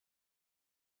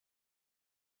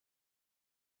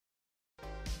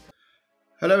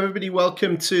Hello, everybody.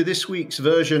 Welcome to this week's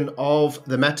version of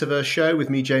the Metaverse show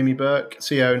with me, Jamie Burke,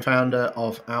 CEO and founder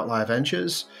of Outlier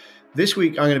Ventures. This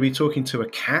week, I'm going to be talking to a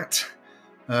cat.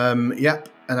 Yep,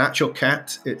 an actual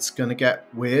cat. It's going to get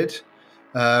weird.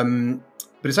 But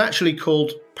it's actually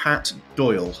called Pat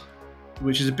Doyle,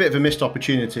 which is a bit of a missed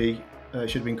opportunity. It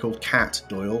should have been called Cat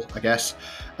Doyle, I guess.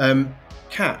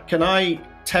 Cat, can I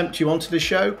tempt you onto the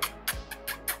show?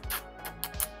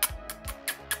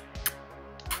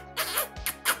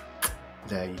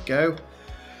 There you go.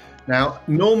 Now,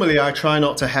 normally I try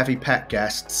not to heavy pet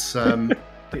guests. It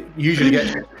usually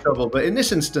gets into trouble, but in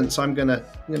this instance, I'm gonna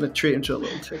treat him to a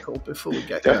little tickle before we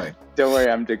get going. Don't worry,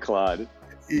 I'm declawed.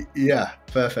 Yeah,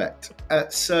 perfect.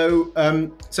 So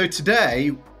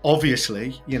today,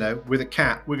 obviously, with a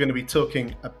cat, we're going to be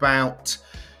talking about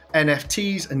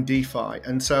NFTs and DeFi.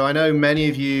 And so I know many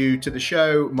of you to the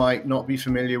show might not be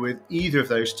familiar with either of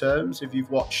those terms. If you've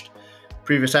watched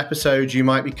previous episodes, you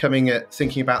might be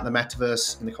thinking about the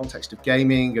metaverse in the context of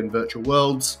gaming and virtual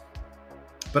worlds.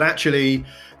 But actually,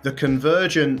 the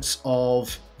convergence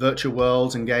of virtual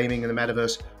worlds and gaming and the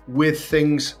metaverse with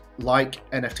things like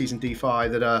NFTs and DeFi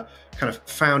that are kind of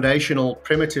foundational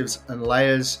primitives and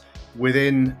layers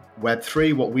within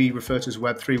Web3, what we refer to as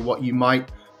Web3, what you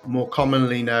might more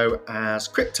commonly know as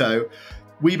crypto,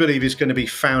 we believe is going to be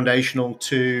foundational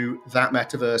to that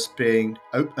metaverse being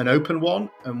an open one.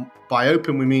 And by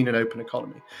open, we mean an open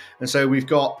economy. And so we've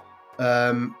got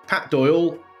Pat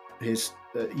Doyle, his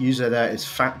user there is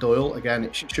Fat Doyle. Again,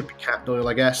 it should be Cat Doyle,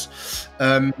 I guess,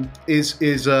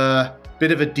 is a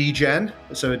bit of a degen.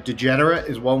 So a degenerate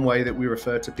is one way that we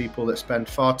refer to people that spend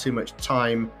far too much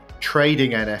time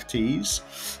trading NFTs.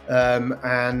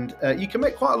 And you can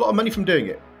make quite a lot of money from doing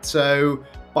it. So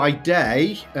by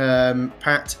day,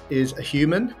 Pat is a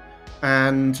human,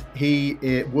 and he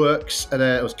was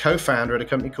co-founder at a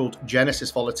company called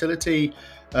Genesis Volatility,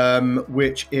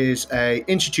 which is a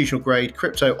institutional grade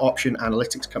crypto option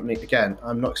analytics company. Again,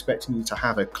 I'm not expecting you to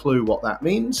have a clue what that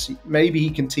means. Maybe he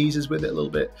can tease us with it a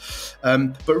little bit.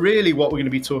 But really what we're going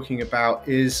to be talking about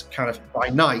is kind of by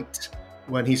night,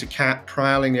 when he's a cat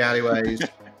prowling the alleyways,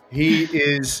 he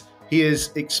is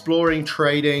exploring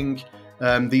trading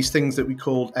these things that we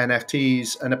call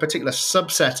NFTs, and a particular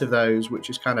subset of those, which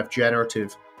is kind of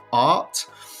generative art.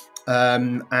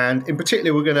 And in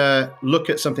particular, we're going to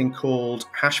look at something called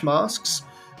Hashmasks,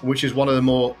 which is one of the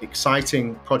more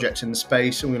exciting projects in the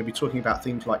space. And we're going to be talking about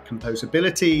things like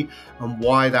composability and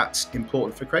why that's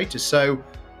important for creators. So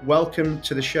welcome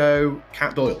to the show,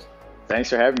 Cat Doyle. Thanks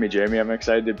for having me, Jamie. I'm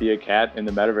excited to be a cat in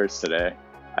the metaverse today.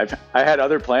 I had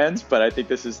other plans, but I think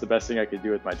this is the best thing I could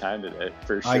do with my time today,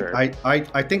 for sure.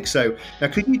 I think so. Now,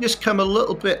 could you just come a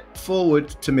little bit forward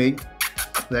to me?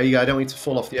 There you go. I don't want you to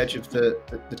fall off the edge of the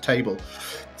table.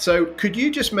 So could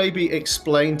you just maybe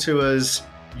explain to us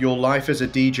your life as a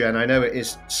degen? I know it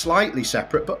is slightly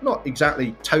separate, but not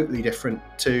exactly totally different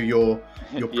to your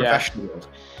professional world.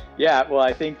 Yeah, well,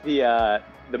 I think the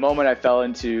moment I fell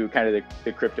into kind of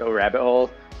the crypto rabbit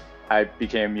hole, I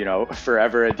became,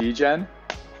 forever a degen.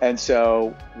 And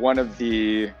so one of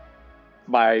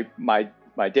my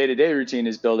day-to-day routine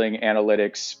is building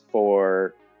analytics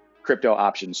for crypto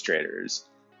options traders.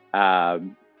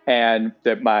 And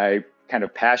that my kind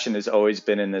of passion has always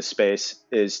been in this space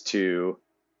is to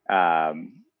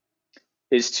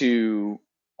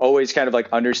always kind of like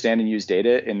understand and use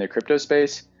data in the crypto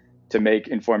space to make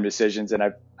informed decisions. And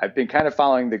I've been kind of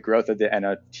following the growth of the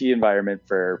NFT environment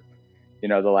for,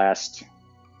 the last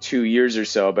 2 years or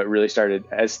so, but really started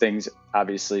as things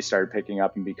obviously started picking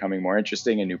up and becoming more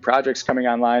interesting and new projects coming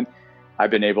online.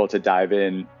 I've been able to dive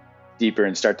in deeper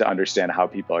and start to understand how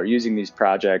people are using these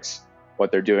projects,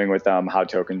 what they're doing with them, how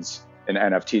tokens and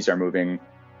NFTs are moving,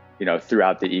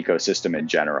 throughout the ecosystem in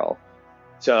general.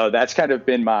 So that's kind of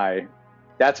been my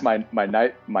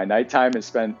nighttime is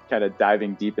spent kind of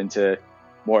diving deep into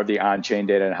more of the on-chain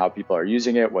data and how people are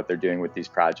using it, what they're doing with these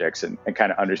projects, and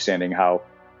kind of understanding how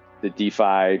the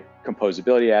DeFi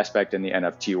composability aspect in the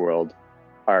NFT world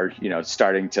are,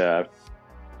 starting to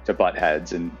butt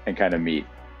heads and kind of meet.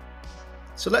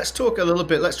 So let's talk a little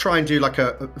bit. Let's try and do like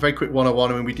a very quick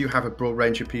one-on-one. I mean, we do have a broad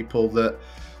range of people that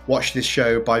watch this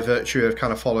show by virtue of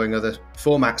kind of following other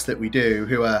formats that we do,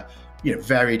 who are,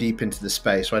 very deep into the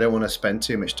space. So I don't want to spend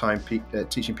too much time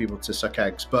teaching people to suck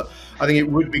eggs. But I think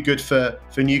it would be good for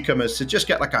newcomers to just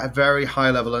get like a very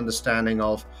high-level understanding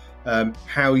of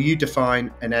how you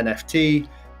define an NFT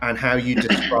and how you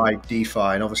describe DeFi.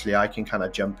 And obviously I can kind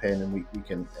of jump in and we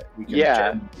can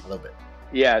yeah, a little bit.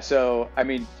 Yeah. So, I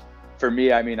mean, for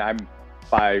me, I'm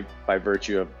by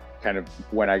virtue of kind of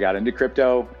when I got into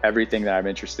crypto, everything that I'm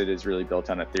interested in is really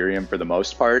built on Ethereum for the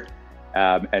most part.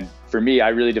 And for me, I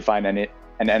really define an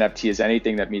NFT as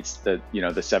anything that meets the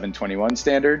 721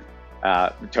 standard,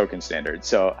 token standard.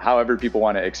 So however people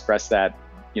want to express that,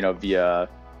 via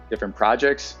different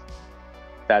projects,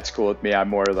 that's cool with me. I'm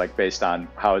more like based on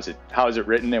how is it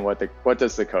written and what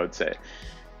does the code say.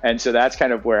 And so that's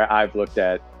kind of where I've looked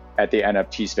at the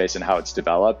NFT space and how it's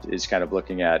developed, is kind of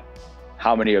looking at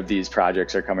how many of these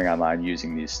projects are coming online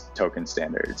using these token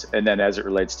standards. And then as it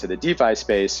relates to the DeFi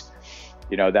space,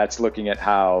 that's looking at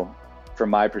how, from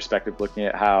my perspective, looking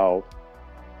at how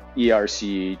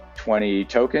ERC20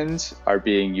 tokens are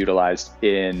being utilized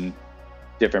in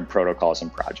different protocols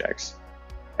and projects.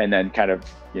 And then kind of,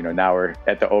 now we're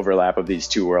at the overlap of these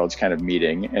two worlds kind of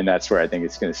meeting. And that's where I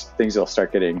think things will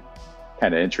start getting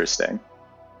kind of interesting.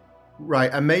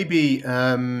 Right. And maybe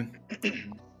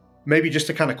just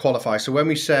to kind of qualify. So when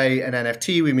we say an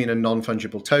NFT, we mean a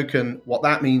non-fungible token. What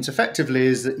that means effectively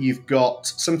is that you've got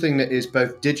something that is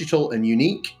both digital and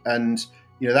unique. And,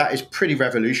 that is pretty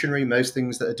revolutionary. Most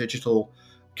things that are digital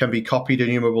can be copied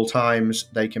innumerable times.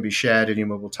 They can be shared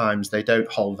innumerable times. They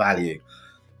don't hold value.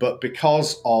 But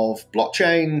because of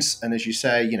blockchains, and as you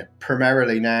say,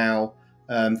 primarily now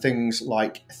things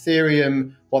like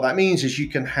Ethereum, what that means is you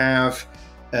can have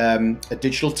a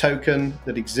digital token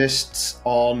that exists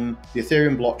on the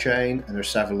Ethereum blockchain, and there are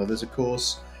several others, of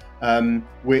course,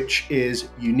 which is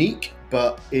unique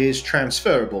but is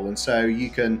transferable. And so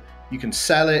you can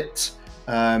sell it.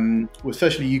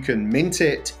 Firstly, you can mint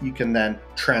it, you can then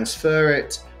transfer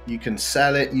it, you can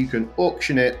sell it, you can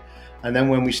auction it. And then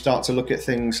when we start to look at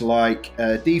things like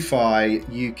DeFi,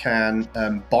 you can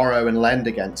borrow and lend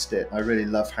against it. I really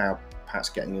love how Pat's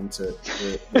getting into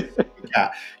the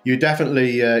cat. You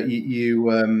definitely you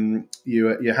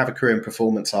have a career in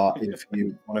performance art if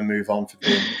you want to move on for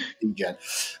doing degen.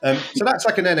 So that's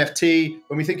like an NFT.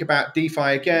 When we think about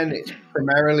DeFi again, it's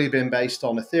primarily been based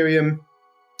on Ethereum,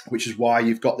 which is why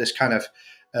you've got this kind of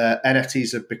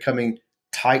NFTs are becoming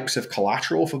types of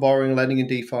collateral for borrowing and lending in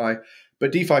DeFi.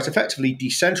 But DeFi is effectively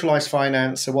decentralized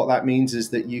finance. So what that means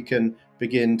is that you can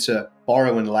begin to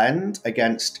borrow and lend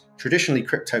against traditionally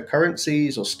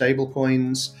cryptocurrencies or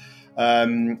stablecoins,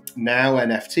 now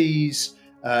NFTs,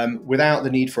 without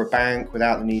the need for a bank,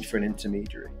 without the need for an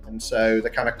intermediary. And so the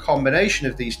kind of combination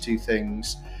of these two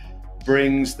things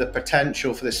brings the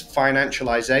potential for this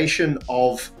financialization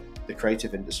of the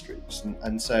creative industries.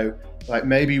 And so like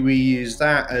maybe we use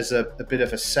that as a bit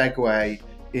of a segue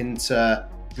into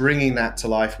bringing that to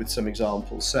life with some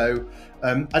examples. So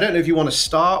I don't know if you want to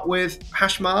start with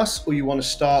Hashmasks or you want to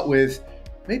start with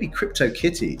maybe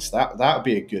CryptoKitties. That would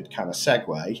be a good kind of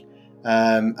segue.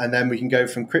 And then we can go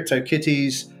from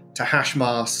CryptoKitties to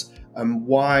Hashmasks and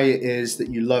why it is that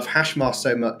you love Hashmasks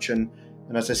so much. And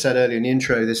as I said earlier in the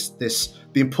intro, the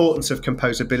importance of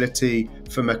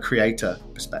composability from a creator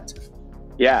perspective.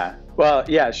 Yeah, well,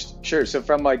 yeah, sure. So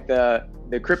from like the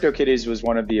CryptoKitties was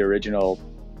one of the original,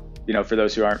 for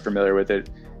those who aren't familiar with it,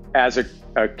 as a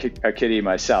kitty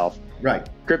myself. Right.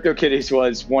 CryptoKitties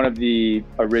was one of the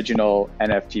original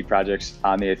NFT projects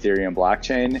on the Ethereum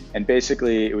blockchain. And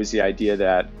basically it was the idea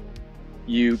that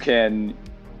you can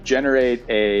generate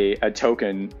a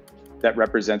token that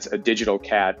represents a digital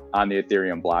cat on the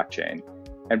Ethereum blockchain.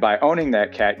 And by owning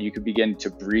that cat, you could begin to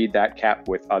breed that cat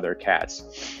with other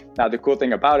cats. Now, the cool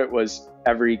thing about it was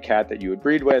every cat that you would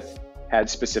breed with had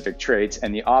specific traits,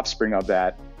 and the offspring of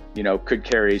that, could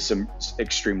carry some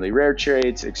extremely rare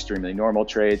traits, extremely normal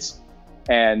traits.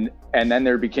 And then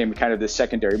there became kind of this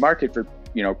secondary market for,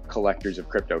 collectors of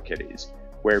CryptoKitties,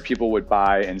 where people would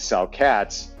buy and sell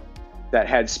cats that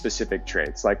had specific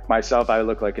traits. Like myself, I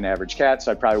look like an average cat,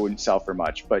 so I probably wouldn't sell for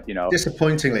much, but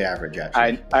disappointingly average,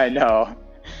 actually. I know.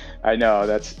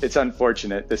 It's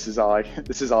unfortunate. This is all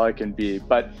I can be.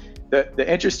 But the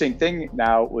interesting thing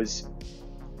now was,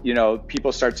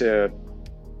 people start to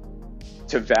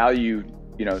value,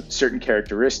 certain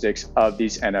characteristics of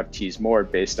these NFTs more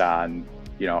based on,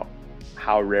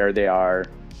 how rare they are,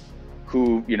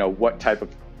 who, what type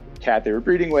of cat they were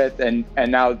breeding with, and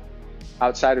now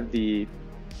outside of the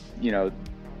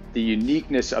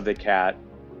uniqueness of the cat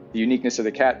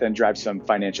then drives some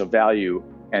financial value.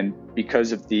 And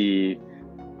because of the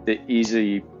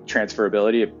easy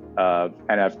transferability of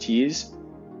NFTs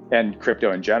and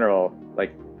crypto in general,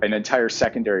 like an entire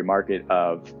secondary market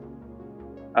of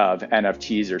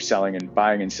NFTs are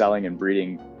buying and selling and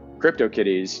breeding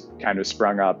CryptoKitties kind of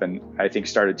sprung up, and I think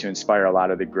started to inspire a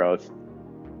lot of the growth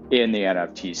in the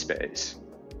NFT space.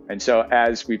 And so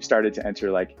as we've started to enter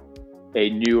like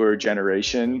a newer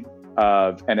generation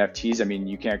of NFTs, I mean,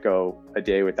 you can't go a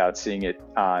day without seeing it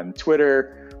on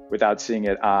Twitter, without seeing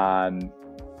it on,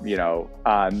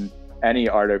 on any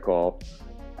article.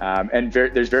 And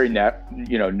there's very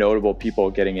notable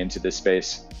people getting into this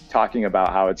space, talking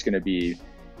about how it's going to be,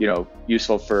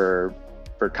 useful for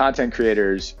content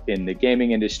creators in the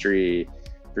gaming industry,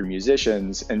 for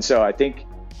musicians. And so I think,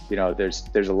 there's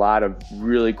a lot of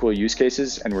really cool use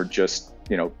cases, and we're just,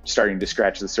 starting to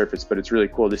scratch the surface. But it's really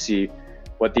cool to see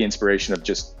what the inspiration of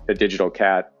just a digital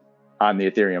cat on the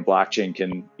Ethereum blockchain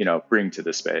can, bring to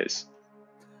the space.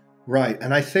 Right.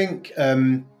 And I think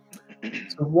so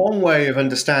one way of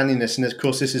understanding this, and of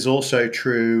course this is also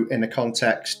true in the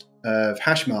context of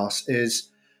Hashmasks, is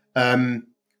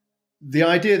the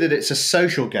idea that it's a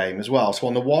social game as well. So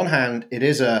on the one hand, it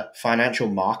is a financial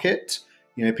market.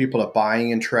 People are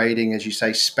buying and trading, as you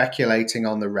say, speculating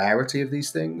on the rarity of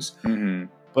these things. Mm-hmm.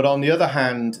 But on the other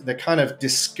hand, the kind of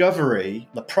discovery,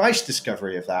 the price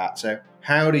discovery of that. So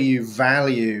how do you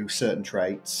value certain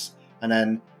traits? And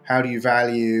then how do you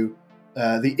value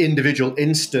the individual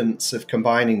instance of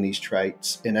combining these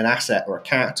traits in an asset or a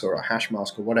cat or a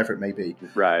Hashmask or whatever it may be?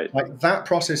 Right. Like that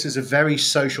process is a very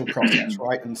social process,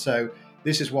 right? And so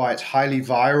this is why it's highly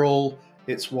viral.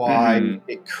 It's why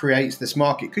it creates this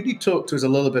market. Could you talk to us a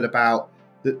little bit about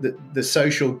the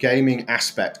social gaming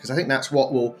aspect? Because I think that's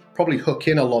what will probably hook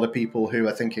in a lot of people who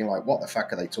are thinking like, what the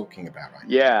fuck are they talking about right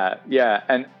now? Yeah.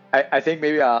 And I think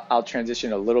maybe I'll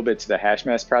transition a little bit to the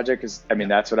Hashmasks project, because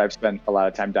that's what I've spent a lot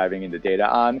of time diving into data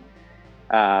on.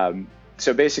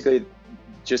 So basically,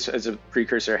 just as a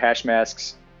precursor,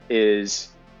 Hashmasks is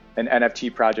an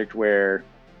NFT project where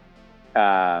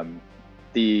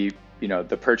the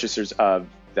purchasers of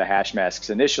the Hashmasks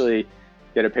initially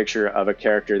get a picture of a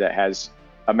character that has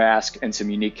a mask and some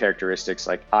unique characteristics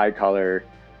like eye color,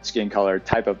 skin color,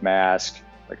 type of mask,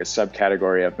 like a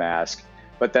subcategory of mask.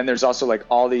 But then there's also like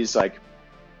all these like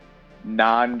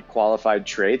non-qualified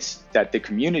traits that the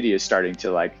community is starting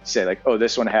to like say like, oh,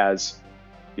 this one has,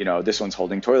 this one's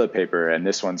holding toilet paper, and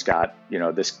this one's got,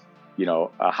 this,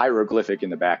 a hieroglyphic in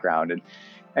the background.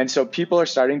 And so people are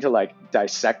starting to like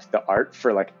dissect the art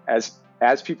for like, as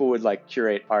people would like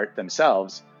curate art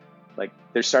themselves, like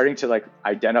they're starting to like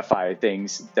identify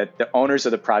things that the owners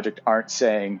of the project aren't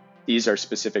saying these are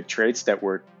specific traits that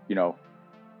we're,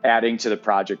 adding to the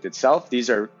project itself. These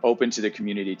are open to the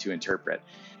community to interpret.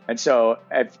 And so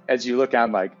as you look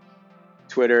on like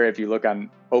Twitter, if you look on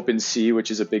OpenSea,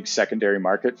 which is a big secondary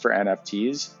market for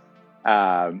NFTs,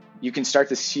 you can start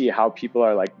to see how people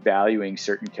are like valuing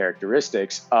certain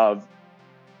characteristics of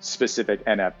specific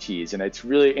NFTs. And it's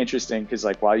really interesting because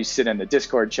like while you sit in the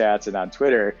Discord chats and on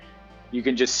Twitter, you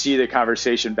can just see the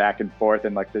conversation back and forth,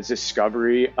 and like the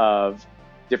discovery of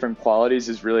different qualities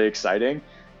is really exciting.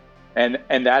 And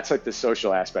that's like the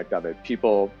social aspect of it.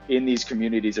 People in these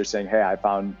communities are saying, hey, I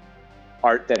found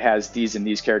art that has these and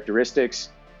these characteristics.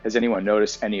 Has anyone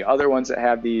noticed any other ones that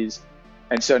have these?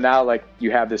 And so now like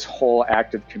you have this whole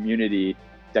active community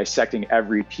dissecting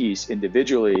every piece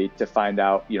individually to find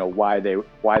out, why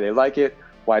they like it,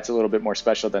 why it's a little bit more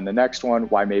special than the next one,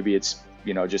 why maybe it's,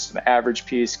 just an average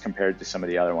piece compared to some of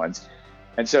the other ones.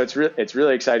 And so it's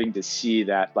really exciting to see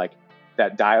that like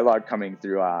that dialogue coming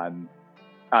through on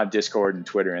Discord and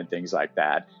Twitter and things like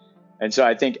that. And so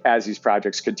I think as these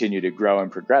projects continue to grow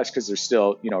and progress, because they're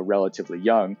still, relatively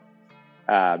young,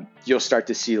 you'll start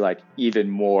to see like even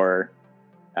more,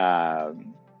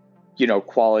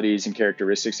 qualities and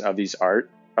characteristics of these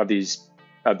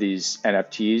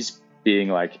NFTs being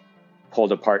like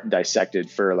pulled apart and dissected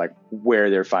for like where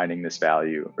they're finding this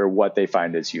value or what they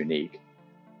find is unique.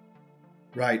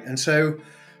 Right. And so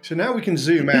now we can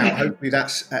zoom out. Hopefully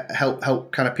that's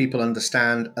help kind of people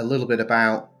understand a little bit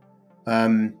about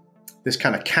this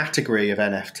kind of category of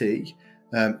NFT.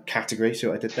 Category, see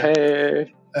what I did there?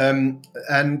 Hey.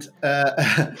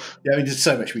 There's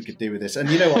so much we could do with this. And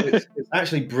you know what? It's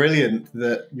actually brilliant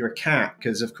that you're a cat,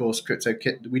 because of course,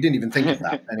 we didn't even think of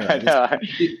that. Anyway,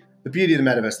 the beauty of the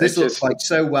metaverse. This looks like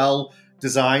so well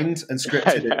designed and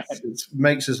scripted. It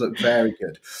makes us look very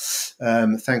good.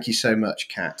 Thank you so much,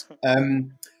 Kat.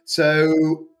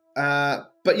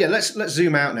 But yeah, let's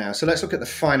zoom out now. So let's look at the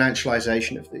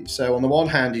financialization of these. So on the one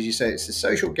hand, as you say, it's a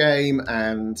social game,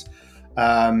 and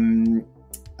but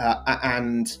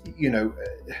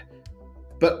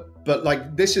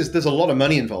like there's a lot of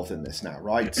money involved in this now,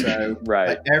 right? So right.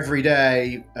 Like every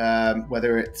day,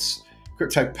 whether it's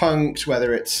CryptoPunks,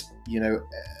 whether it's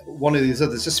one of these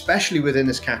others, especially within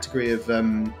this category of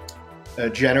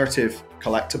generative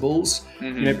collectibles,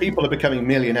 people are becoming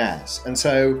millionaires. And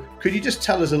so could you just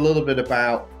tell us a little bit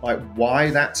about like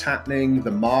why that's happening,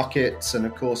 the markets, and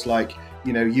of course, like,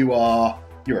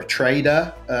 you're a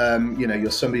trader,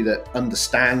 you're somebody that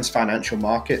understands financial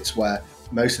markets where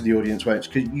most of the audience won't.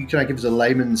 Can I give us a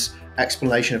layman's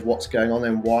explanation of what's going on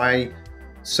and why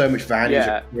so much value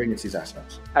Yeah. bringing to these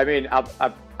assets. I mean,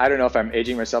 I don't know if I'm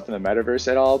aging myself in the metaverse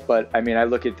at all, but I mean, I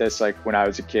look at this like when I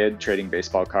was a kid trading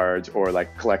baseball cards or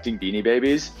like collecting Beanie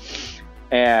Babies.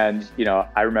 And, you know,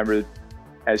 I remember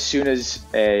as soon as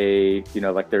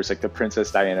like there's like the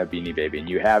Princess Diana Beanie Baby and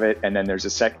you have it, and then there's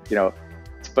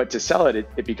but to sell it,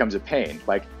 it becomes a pain.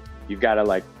 Like you've got to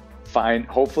like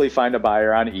hopefully find a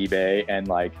buyer on eBay and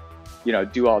like, you know,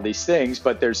 do all these things,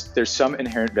 but there's some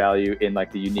inherent value in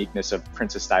like the uniqueness of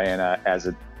Princess Diana as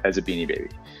a Beanie Baby.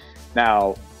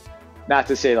 Now, not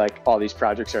to say like all these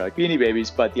projects are like Beanie Babies,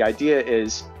 but the idea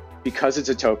is because it's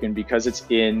a token, because it's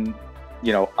in,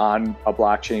 you know, on a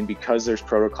blockchain, because there's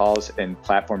protocols and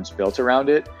platforms built around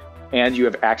it, and you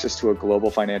have access to a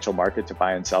global financial market to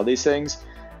buy and sell these things,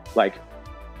 like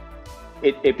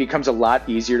it becomes a lot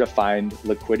easier to find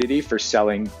liquidity for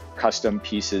selling custom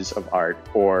pieces of art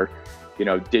or, you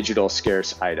know, digital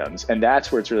scarce items. And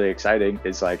that's where it's really exciting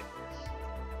is like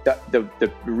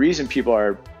the reason people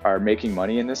are making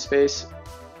money in this space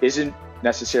isn't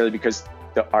necessarily because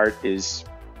the art is,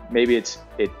 maybe it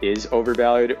is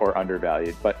overvalued or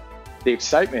undervalued, but the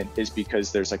excitement is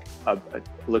because there's like a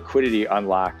liquidity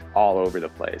unlocked all over the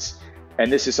place.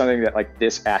 And this is something that like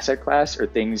this asset class or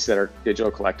things that are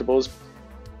digital collectibles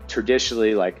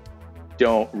traditionally like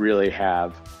don't really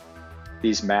have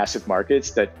these massive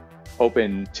markets that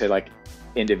open to like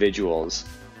individuals,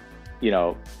 you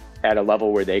know, at a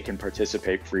level where they can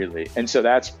participate freely. And so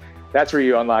that's where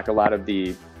you unlock a lot of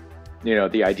the, you know,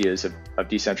 the ideas of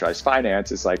decentralized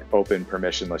finance is like open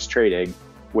permissionless trading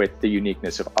with the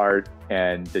uniqueness of art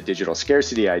and the digital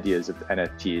scarcity ideas of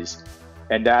NFTs.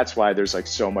 And that's why there's like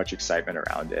so much excitement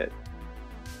around it.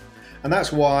 And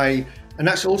that's why, and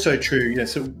that's also true, you know,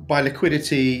 so by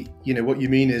liquidity, you know, what you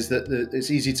mean is that it's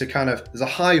easy to there's a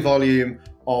high volume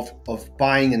of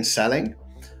buying and selling,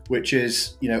 which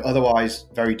is, you know, otherwise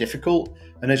very difficult.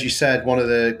 And as you said, one of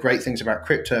the great things about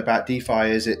crypto, about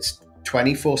DeFi is it's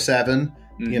 24/7.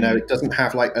 You know, it doesn't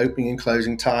have like opening and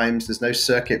closing times. There's no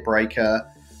circuit breaker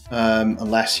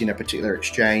unless, you know, particular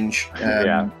exchange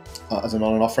as an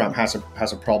on and off ramp has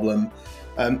a problem.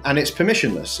 And it's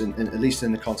permissionless, at least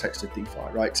in the context of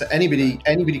DeFi, right? So anybody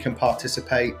can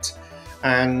participate.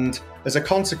 And as a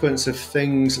consequence of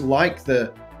things like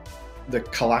the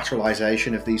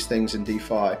collateralization of these things in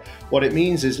DeFi, what it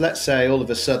means is, let's say all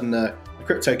of a sudden a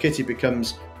CryptoKitty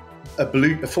becomes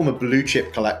a form of blue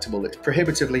chip collectible. It's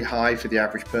prohibitively high for the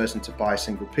average person to buy a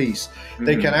single piece.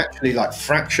 They can actually like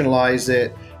fractionalize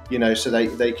it, you know, so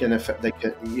they can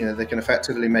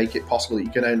effectively make it possible that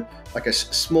you can own like a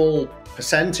small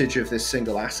percentage of this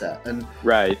single asset. And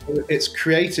right, it's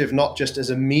creative not just as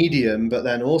a medium, but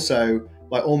then also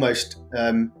like almost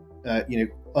you know,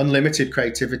 unlimited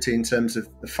creativity in terms of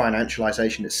the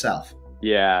financialization itself.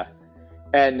 Yeah,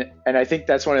 and I think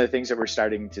that's one of the things that we're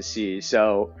starting to see.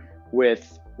 So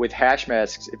with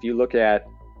Hashmasks, if you look at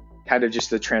kind of just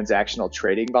the transactional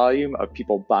trading volume of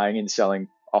people buying and selling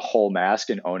a whole mask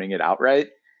and owning it outright,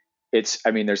 there's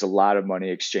a lot of money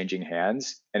exchanging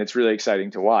hands, and it's really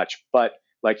exciting to watch. But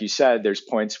like you said, there's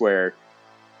points where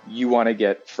you want to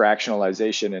get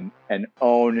fractionalization and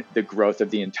own the growth of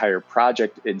the entire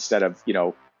project instead of, you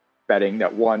know, betting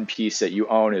that one piece that you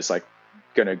own is like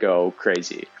going to go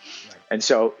crazy. Right. And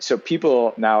so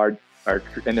people now are,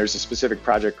 and there's a specific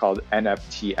project called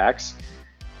NFTX,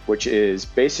 which is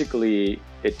basically,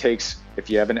 it takes, if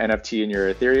you have an NFT in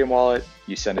your Ethereum wallet,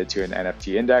 you send it to an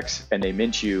NFT index and they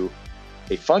mint you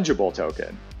a fungible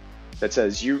token that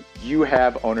says you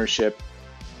have ownership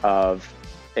of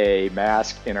a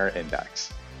mask in our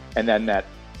index. And then that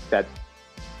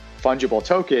fungible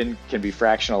token can be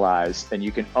fractionalized, and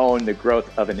you can own the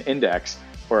growth of an index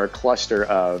or a cluster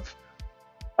of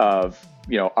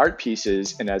you know, art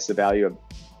pieces. And as the value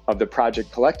of the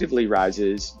project collectively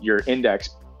rises, your index,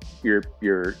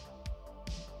 your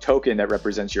token that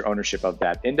represents your ownership of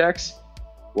that index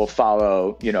will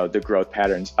follow, you know, the growth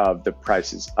patterns of the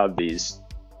prices of these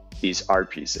art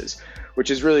pieces,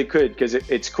 which is really good because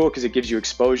it's cool because it gives you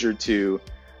exposure to,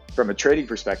 from a trading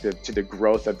perspective, to the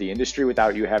growth of the industry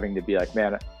without you having to be like,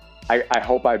 man, I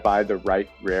hope I buy the right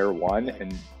rare one.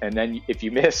 And then if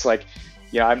you miss, like,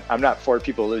 you know, I'm not for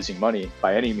people losing money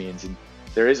by any means. And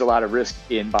there is a lot of risk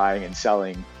in buying and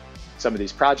selling some of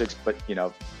these projects, but, you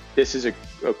know, this is a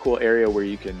cool area where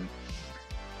you can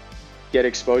get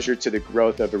exposure to the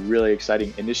growth of a really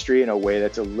exciting industry in a way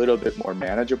that's a little bit more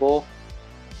manageable.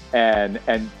 And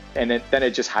then it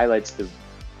just highlights the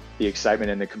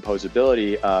excitement and the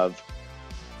composability of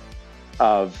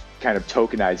kind of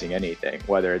tokenizing anything,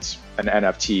 whether it's an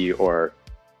NFT or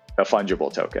a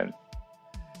fungible token.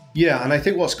 Yeah, and I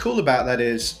think what's cool about that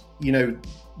is, you know,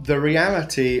 the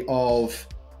reality of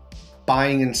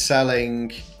buying and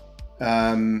selling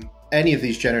any of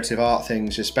these generative art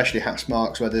things, especially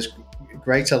Hashmasks, where there's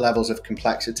greater levels of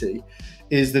complexity,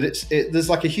 is that there's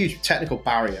like a huge technical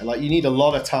barrier. Like you need a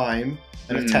lot of time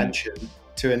and attention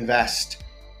to invest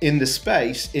in the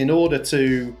space in order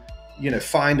to,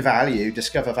 find value,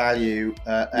 discover value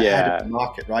ahead of the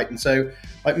market, right? And so,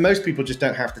 like most people just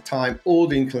don't have the time or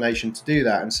the inclination to do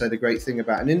that. And so, the great thing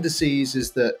about an indices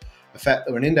is that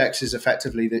an index is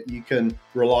effectively that you can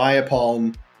rely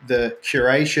upon the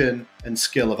curation and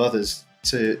skill of others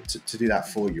to do that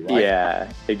for you, right?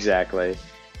 Yeah, exactly.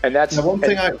 And that's now, one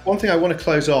thing I want to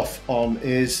close off on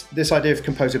is this idea of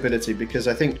composability, because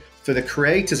I think for the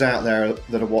creators out there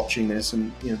that are watching this,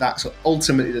 and that's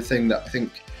ultimately the thing that I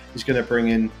think is going to bring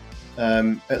in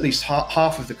at least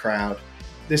half of the crowd.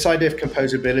 This idea of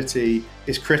composability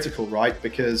is critical, right?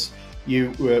 Because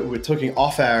we're talking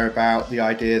off air about the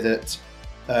idea that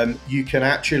you can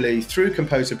actually, through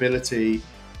composability,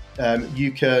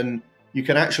 you can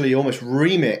actually almost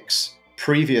remix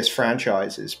previous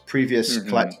franchises, previous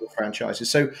collectible franchises.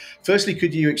 So firstly,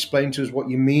 could you explain to us what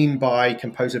you mean by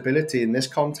composability in this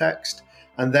context?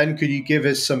 And then could you give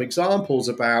us some examples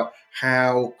about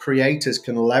how creators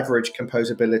can leverage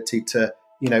composability to,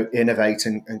 innovate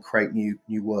and create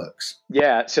new works?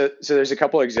 Yeah, so there's a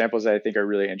couple of examples that I think are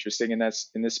really interesting in this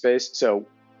space. So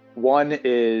one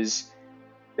is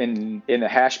in the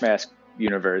Hashmask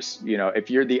universe, if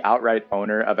you're the outright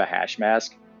owner of a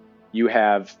Hashmask, you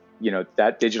have,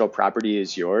 that digital property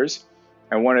is yours.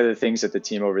 And one of the things that the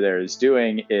team over there is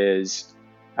doing is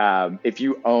if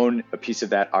you own a piece of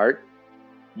that art,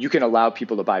 you can allow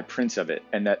people to buy prints of it.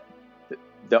 And that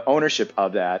the ownership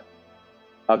of that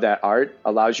art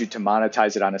allows you to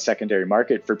monetize it on a secondary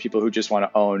market for people who just want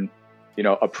to own,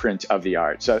 a print of the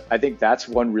art. So I think that's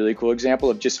one really cool example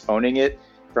of just owning it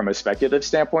from a speculative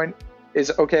standpoint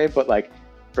is okay. But like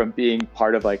from being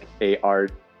part of like a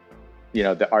art,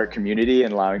 the art community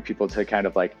and allowing people to kind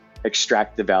of like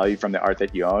extract the value from the art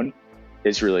that you own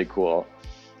is really cool.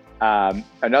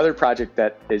 Another project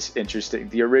that is interesting,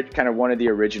 kind of one of the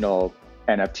original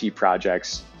NFT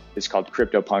projects is called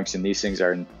CryptoPunks, and these things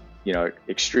are,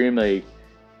 extremely,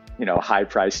 high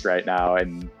priced right now,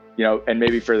 and and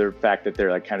maybe for the fact that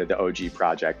they're like kind of the OG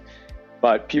project,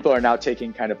 but people are now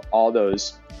taking kind of all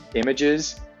those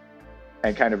images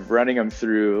and kind of running them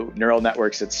through neural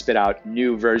networks that spit out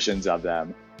new versions of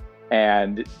them.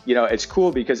 And, it's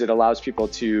cool because it allows people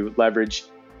to leverage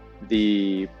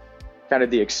the kind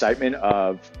of the excitement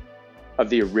of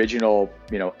the original,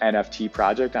 NFT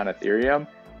project on Ethereum,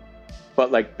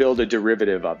 but like build a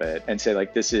derivative of it and say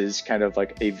like, this is kind of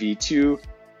like a V2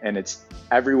 and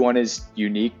everyone is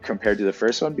unique compared to the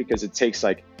first one because it takes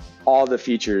like all the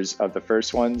features of the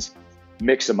first ones,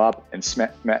 mix them up and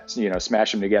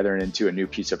smash them together into a new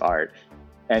piece of art.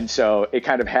 And so it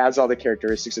kind of has all the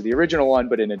characteristics of the original one,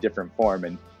 but in a different form.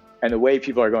 And the way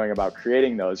people are going about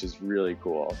creating those is really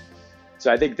cool.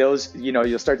 So I think those,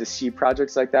 you'll start to see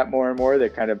projects like that more and more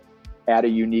that kind of add a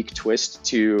unique twist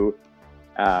to,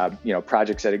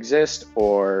 projects that exist,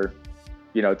 or,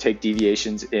 take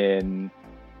deviations in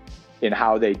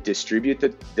how they distribute the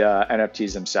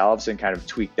NFTs themselves and kind of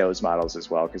tweak those models as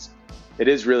well. Because it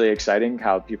is really exciting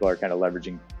how people are kind of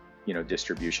leveraging,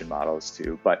 distribution models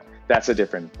too. But that's a whole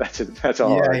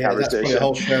other conversation. That's a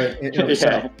whole show in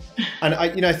itself. And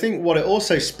I think what it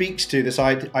also speaks to, this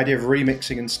idea of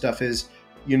remixing and stuff, is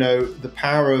the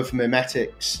power of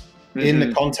memetics in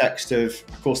the context of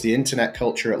course, the internet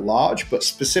culture at large, but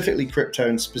specifically crypto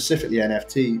and specifically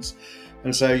NFTs.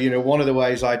 And so, one of the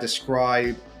ways I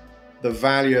describe the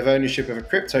value of ownership of a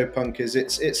CryptoPunk is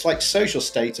it's like social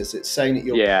status. It's saying that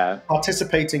you're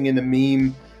participating in a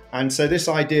meme. And so this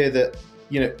idea that,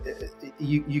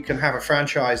 you can have a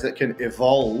franchise that can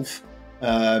evolve,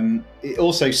 it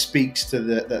also speaks to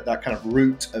that kind of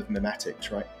root of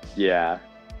memetics, right? Yeah,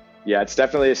 it's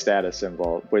definitely a status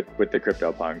symbol with the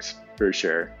CryptoPunks, for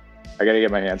sure. I got to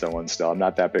get my hands on one still. I'm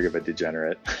not that big of a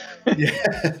degenerate.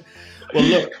 Yeah. Well,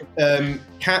 look,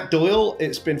 Pat Doyle,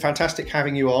 it's been fantastic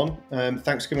having you on.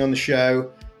 Thanks for coming on the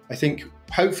show. I think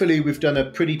hopefully we've done a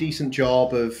pretty decent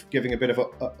job of giving a bit of a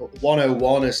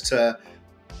 101 as to,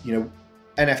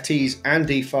 NFTs and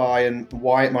DeFi and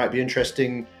why it might be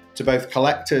interesting to both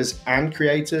collectors and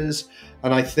creators.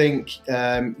 And I think,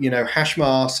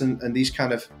 Hashmasks and these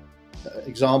kind of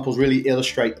examples really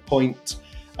illustrate the point.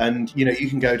 And, you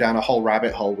can go down a whole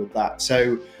rabbit hole with that.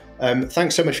 So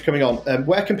thanks so much for coming on.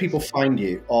 Where can people find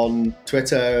you? On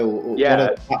Twitter or what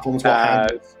other platforms?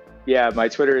 Yeah, my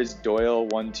Twitter is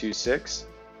Doyle126.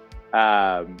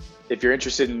 If you're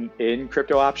interested in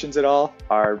crypto options at all,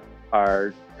 our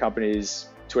company's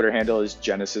Twitter handle is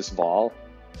Genesis Vol,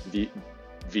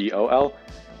 VOL.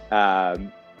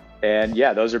 And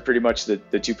yeah, those are pretty much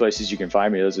the two places you can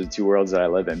find me. Those are the two worlds that I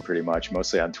live in pretty much,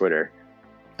 mostly on Twitter.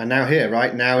 And now here,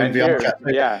 right? Now in VR chat.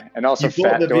 Yeah, and also you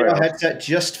bought Pat the Doyle. VR headset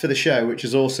just for the show, which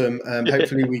is awesome.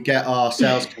 Hopefully we get our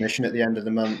sales commission at the end of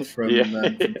the month from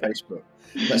Facebook.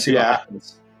 Let's see what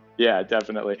happens. Yeah,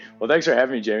 definitely. Well, thanks for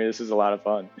having me, Jamie. This is a lot of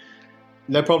fun.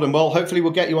 No problem. Well, hopefully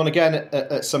we'll get you on again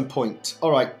at some point.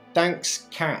 All right. Thanks,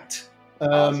 Kat.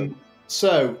 Awesome.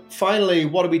 So finally,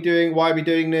 what are we doing? Why are we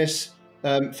doing this?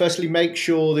 Firstly, make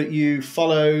sure that you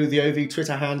follow the OV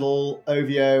Twitter handle,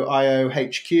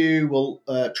 OVOIOHQ. We'll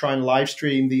try and live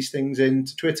stream these things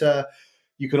into Twitter.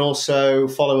 You can also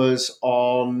follow us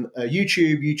on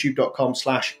YouTube,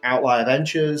 youtube.com/Outlier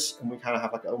Ventures. And we kind of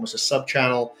have like almost a sub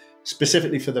channel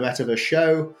specifically for the Metaverse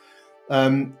show.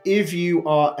 If you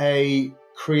are a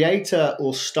creator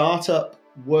or startup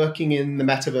working in the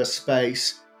Metaverse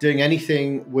space, doing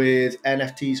anything with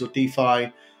NFTs or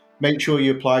DeFi, make sure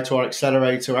you apply to our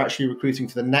accelerator. We're actually recruiting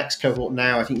for the next cohort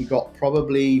now. I think you've got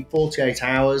probably 48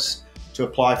 hours to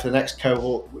apply for the next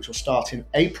cohort, which will start in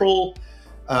April.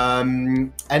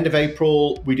 End of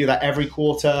April. We do that every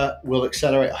quarter. We'll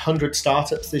accelerate 100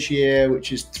 startups this year,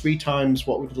 which is 3 times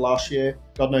what we did last year.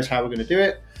 God knows how we're going to do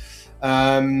it.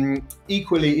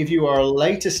 Equally, if you are a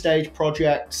later stage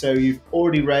project, so you've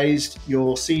already raised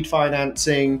your seed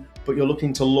financing, but you're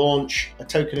looking to launch a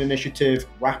token initiative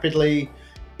rapidly,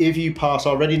 if you pass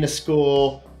our readiness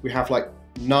score, we have like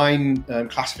 9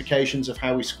 classifications of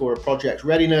how we score a project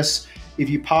readiness. If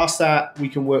you pass that, we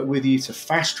can work with you to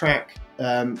fast track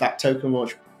that token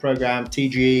launch program,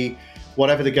 TGE,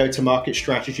 whatever the go-to-market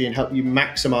strategy, and help you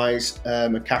maximize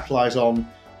and capitalize on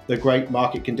the great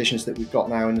market conditions that we've got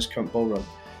now in this current bull run.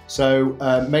 So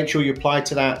make sure you apply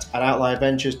to that at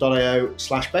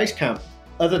outlierventures.io/basecamp.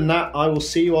 Other than that, I will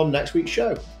see you on next week's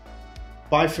show.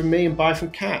 Bye from me and bye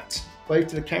from Kat. Wave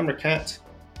to the camera, Kat.